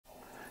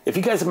If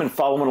you guys have been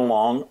following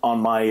along on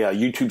my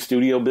YouTube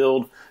studio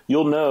build,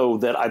 you'll know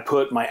that I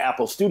put my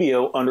Apple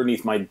Studio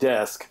underneath my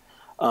desk,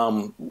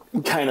 kind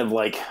of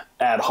like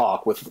ad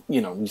hoc with,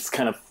 just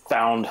kind of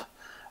found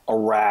a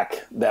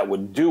rack that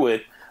would do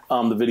it.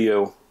 The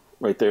video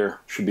right there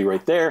should be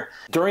right there.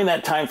 During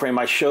that time frame,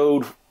 I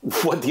showed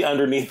what the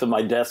underneath of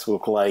my desk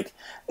looked like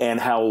and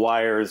how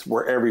wires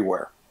were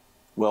everywhere.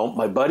 Well,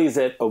 my buddies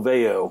at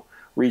Oveveo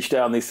reached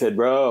out and they said,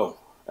 bro.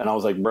 And I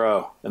was like,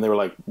 bro. And they were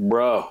like,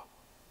 bro.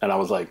 And I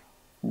was like,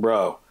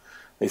 bro.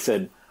 They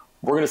said,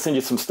 we're going to send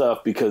you some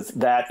stuff because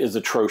that is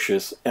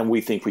atrocious and we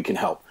think we can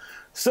help.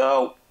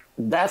 So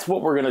that's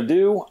what we're going to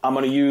do. I'm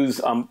going to use,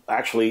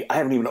 actually, I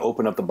haven't even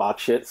opened up the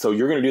box yet. So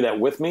you're going to do that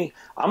with me.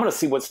 I'm going to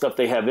see what stuff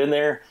they have in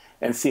there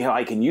and see how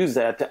I can use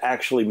that to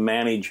actually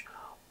manage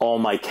all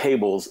my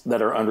cables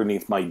that are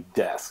underneath my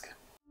desk.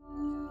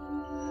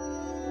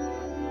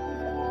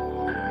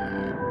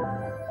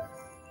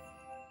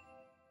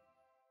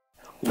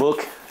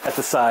 Look at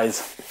the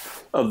size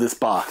of this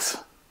box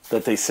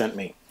that they sent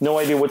me. No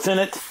idea what's in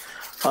it,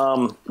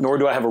 nor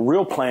do I have a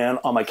real plan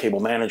on my cable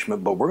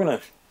management, but we're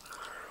gonna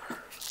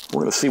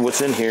see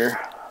what's in here.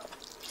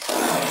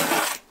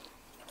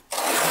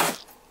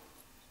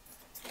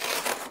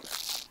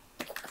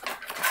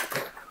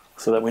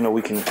 So that we know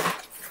we can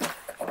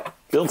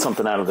build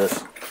something out of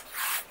this.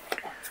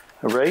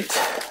 All right,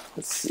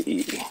 let's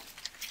see.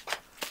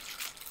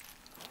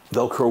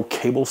 Velcro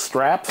cable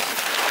straps.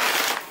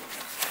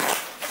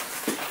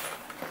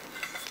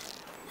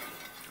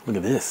 Look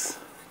at this.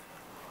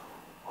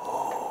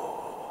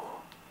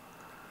 Oh.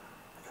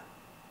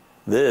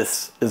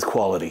 This is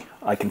quality.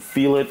 I can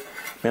feel it.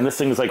 Man, this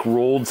thing is like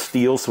rolled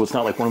steel, so it's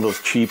not like one of those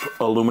cheap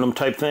aluminum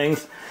type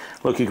things.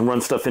 Look, you can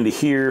run stuff into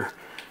here,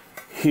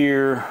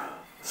 here,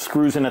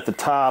 screws in at the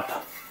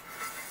top,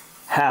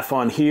 half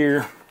on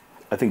here.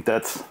 I think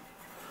that's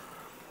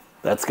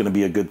going to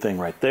be a good thing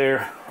right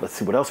there. Let's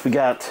see what else we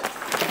got.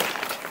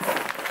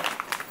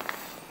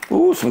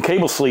 Ooh, some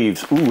cable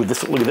sleeves. Ooh, look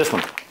at this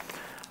one.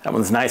 That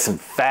one's nice and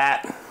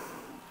fat.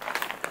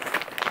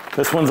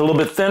 This one's a little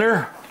bit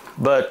thinner,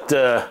 but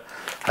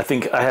I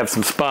think I have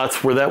some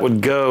spots where that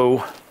would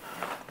go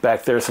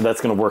back there, so that's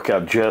going to work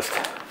out just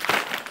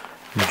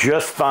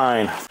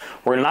fine.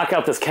 We're going to knock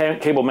out this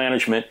cable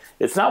management.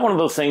 It's not one of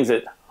those things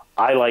that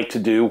I like to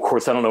do. Of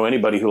course, I don't know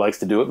anybody who likes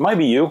to do it. Might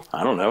be you.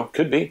 I don't know.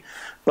 Could be.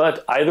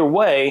 But either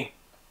way,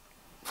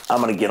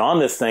 I'm going to get on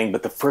this thing,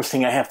 but the first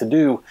thing I have to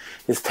do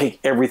is take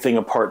everything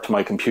apart to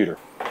my computer.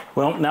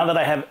 Well, now that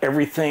I have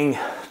everything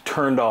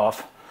turned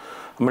off,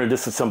 I'm going to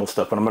disassemble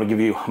stuff, but I'm going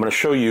to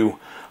show you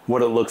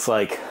what it looks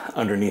like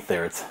underneath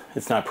there.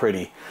 It's not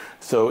pretty.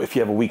 So if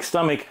you have a weak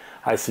stomach,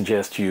 I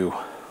suggest you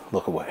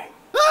look away.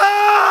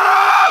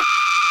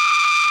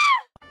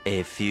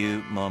 A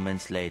few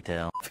moments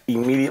later.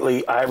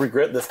 Immediately, I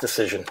regret this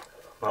decision.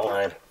 Not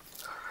lying.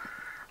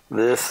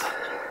 This,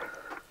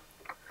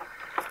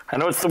 I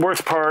know it's the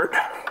worst part,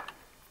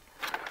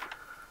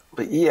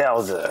 but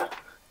yowza,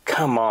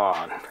 come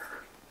on. I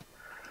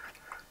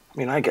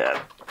mean, I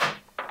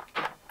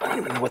don't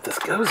even know what this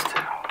goes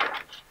to.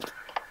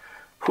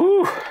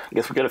 Whew, I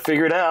guess we got to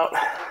figure it out.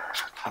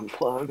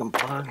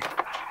 Unplug.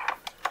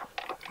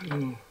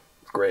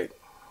 Great.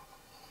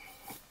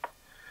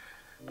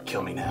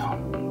 Kill me now.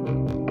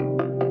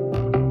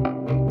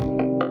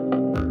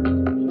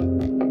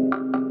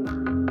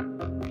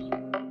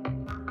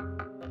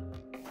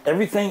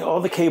 Everything, all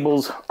the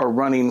cables are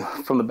running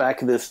from the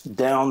back of this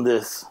down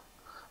this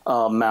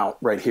mount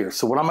right here.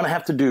 So what I'm going to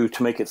have to do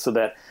to make it so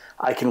that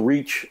I can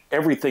reach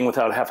everything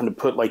without having to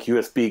put like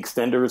USB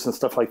extenders and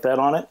stuff like that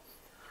on it,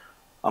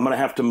 I'm going to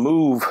have to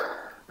move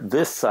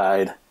this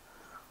side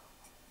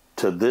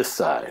to this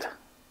side.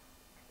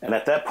 And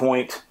at that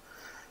point,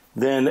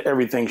 then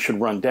everything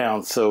should run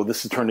down. So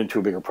this has turned into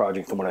a bigger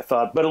project than what I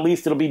thought, but at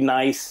least it'll be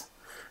nice,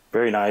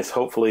 very nice,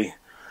 hopefully,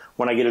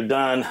 when I get it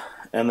done,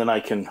 and then I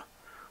can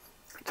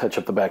touch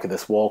up the back of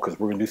this wall because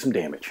we're going to do some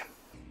damage.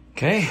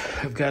 Okay,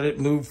 I've got it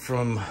moved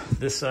from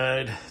this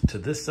side to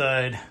this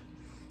side,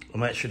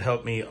 and that should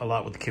help me a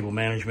lot with the cable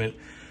management.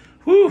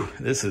 Whew,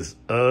 this is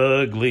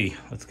ugly.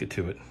 Let's get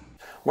to it.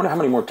 I wonder how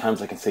many more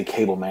times I can say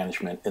cable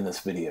management in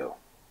this video.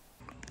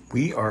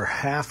 We are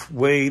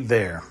halfway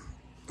there.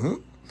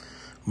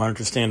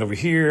 Monitor stand over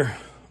here,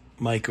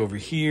 mic over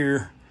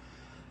here.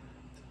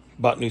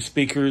 Bought new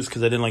speakers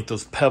because I didn't like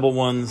those Pebble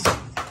ones.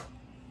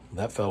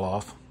 That fell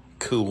off.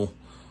 Cool.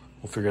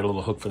 We'll figure out a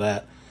little hook for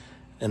that.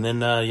 And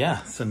then,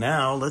 yeah, so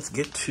now let's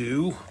get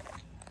to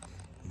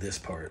this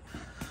part.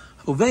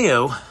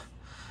 Oeveo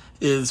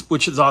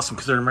which is awesome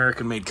because they're an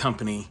American-made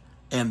company,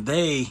 and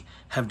they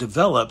have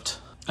developed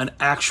an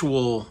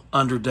actual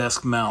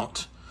under-desk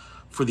mount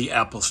for the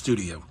Apple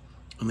Studio.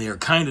 And they are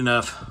kind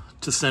enough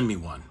to send me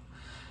one.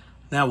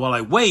 Now, while I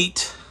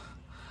wait,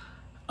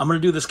 I'm gonna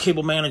do this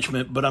cable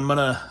management, but I'm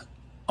gonna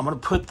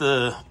put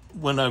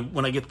when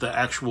I get the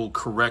actual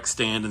correct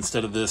stand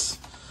instead of this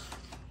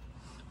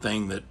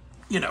thing that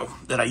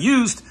that I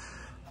used,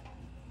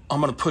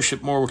 I'm gonna push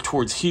it more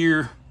towards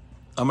here.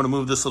 I'm gonna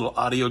move this little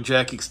audio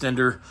jack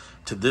extender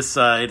to this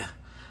side,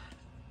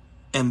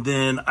 And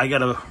then I got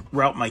to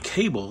route my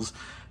cables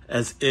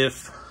as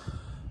if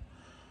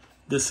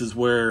this is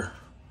where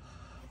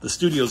the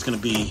studio is going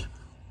to be,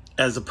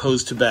 as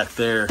opposed to back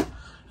there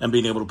and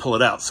being able to pull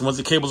it out. So once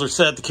the cables are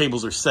set, the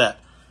cables are set.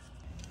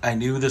 I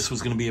knew this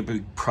was going to be a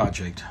big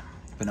project,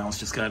 but now it's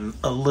just gotten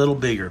a little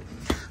bigger.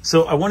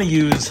 So I want to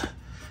use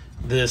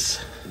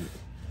this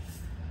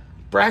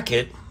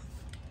bracket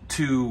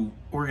to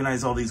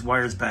organize all these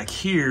wires back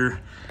here.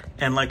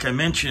 And like I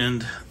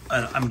mentioned,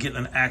 I'm getting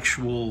an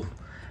actual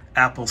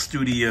Apple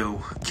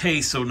Studio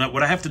case. So now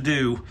what I have to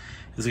do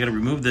is I got to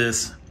remove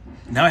this.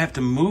 Now I have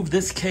to move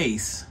this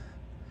case,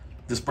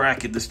 this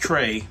bracket, this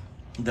tray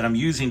that I'm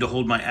using to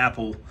hold my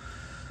Apple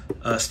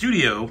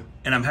Studio,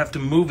 and I have to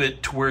move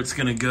it to where it's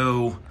going to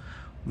go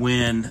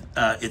when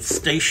it's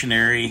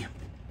stationary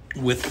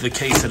with the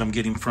case that I'm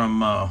getting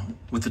from,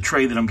 with the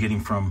tray that I'm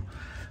getting from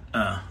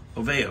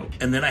Oveveo.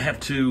 And then I'm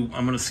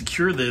going to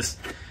secure this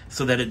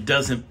so that it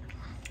doesn't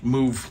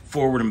move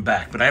forward and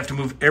back. But I have to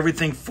move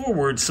everything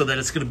forward so that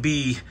it's going to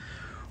be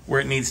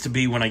where it needs to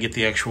be when I get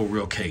the actual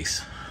real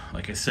case.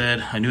 Like I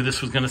said, I knew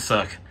this was going to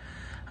suck.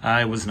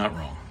 I was not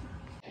wrong.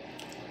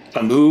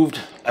 I moved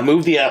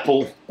the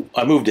Apple,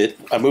 I moved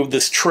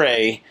this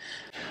tray.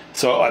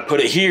 So I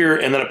put it here,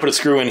 and then I put a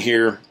screw in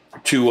here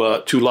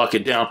to lock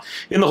it down.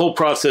 In the whole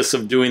process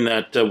of doing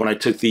that, when I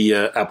took the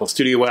Apple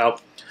Studio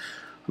out,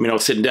 I mean, I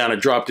was sitting down, I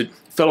dropped it,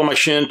 fell on my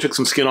shin, took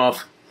some skin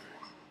off.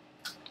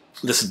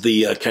 This is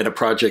the kind of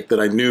project that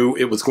I knew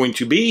it was going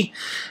to be.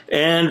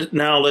 And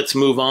now let's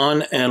move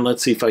on, and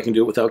let's see if I can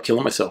do it without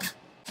killing myself.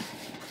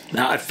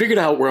 Now, I figured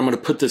out where I'm going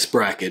to put this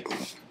bracket,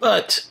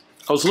 but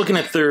I was looking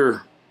at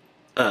their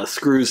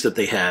screws that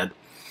they had,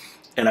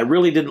 and I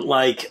really didn't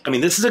like, I mean,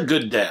 this is a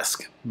good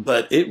desk,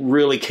 but it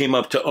really came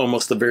up to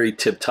almost the very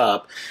tip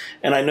top.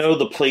 And I know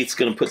the plate's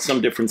going to put some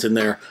difference in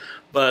there,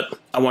 but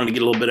I wanted to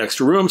get a little bit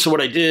extra room. So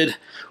what I did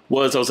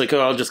was I was like,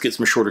 oh, I'll just get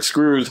some shorter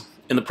screws.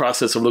 In the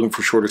process of looking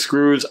for shorter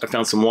screws, I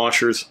found some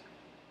washers,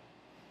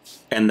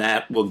 and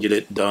that will get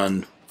it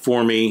done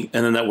for me.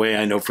 And then that way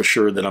I know for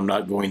sure that I'm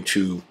not going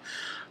to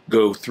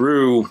go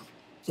through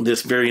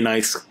this very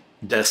nice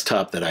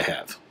desktop that I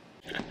have.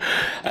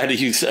 I had to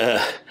use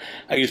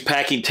I used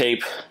packing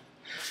tape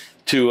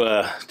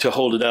to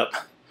hold it up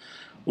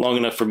long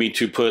enough for me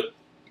to put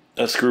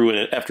a screw in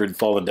it after it had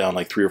fallen down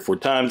like 3 or 4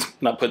 times.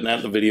 Not putting that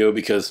in the video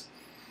because,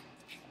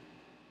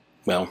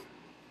 well,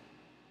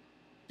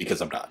 because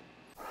I'm not.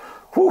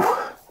 Whew.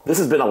 This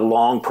has been a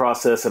long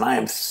process, and I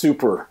am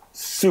super,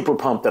 super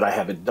pumped that I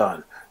have it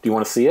done. Do you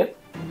want to see it?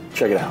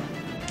 Check it out.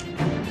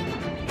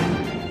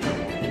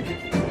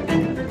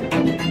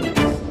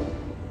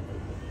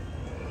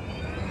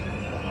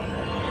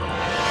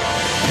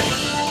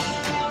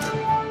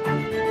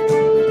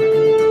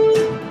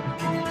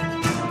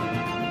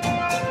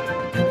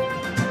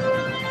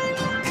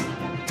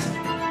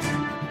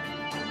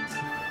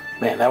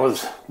 Man, that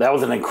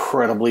was an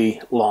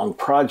incredibly long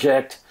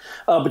project,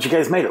 but you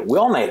guys made it. We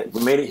all made it.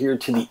 We made it here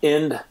to the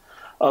end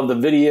of the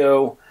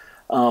video.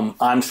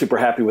 I'm super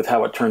happy with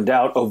how it turned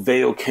out.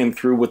 Oveveo came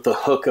through with the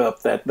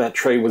hookup. That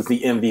tray was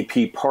the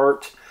MVP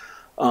part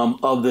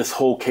of this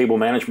whole cable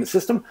management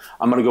system.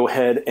 I'm going to go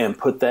ahead and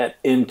put that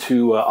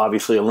into,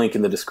 obviously, a link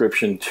in the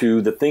description to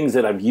the things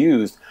that I've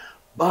used.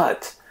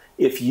 But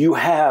if you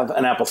have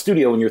an Apple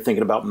Studio and you're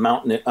thinking about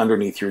mounting it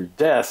underneath your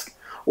desk,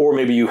 or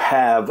maybe you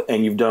have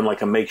and you've done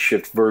like a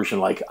makeshift version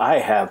like I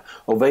have,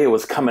 Oveveo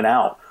is coming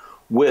out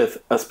with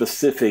a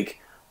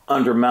specific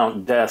under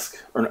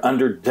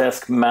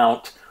desk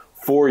mount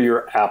for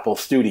your Apple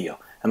Studio.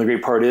 And the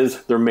great part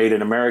is they're made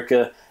in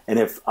America. And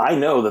if I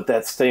know that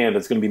that stand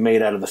is going to be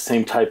made out of the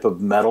same type of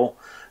metal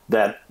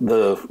that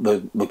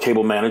the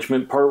cable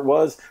management part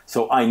was,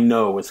 so I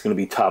know it's going to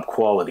be top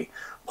quality.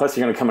 Plus,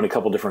 they're going to come in a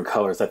couple different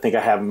colors. I think I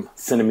have them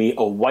sending me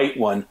a white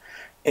one,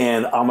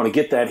 and I'm going to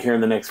get that here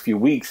in the next few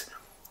weeks.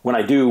 When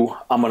I do,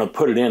 I'm going to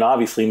put it in,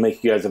 obviously,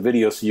 make you guys a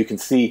video so you can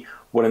see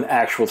what an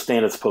actual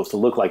stand is supposed to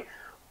look like.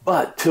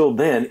 But till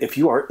then, if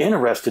you are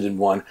interested in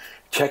one,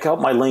 check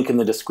out my link in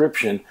the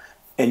description,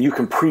 and you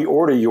can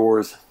pre-order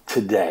yours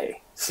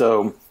today.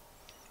 So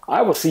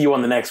I will see you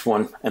on the next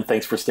one, and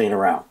thanks for staying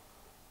around,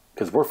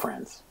 because we're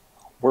friends.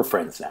 We're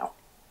friends now.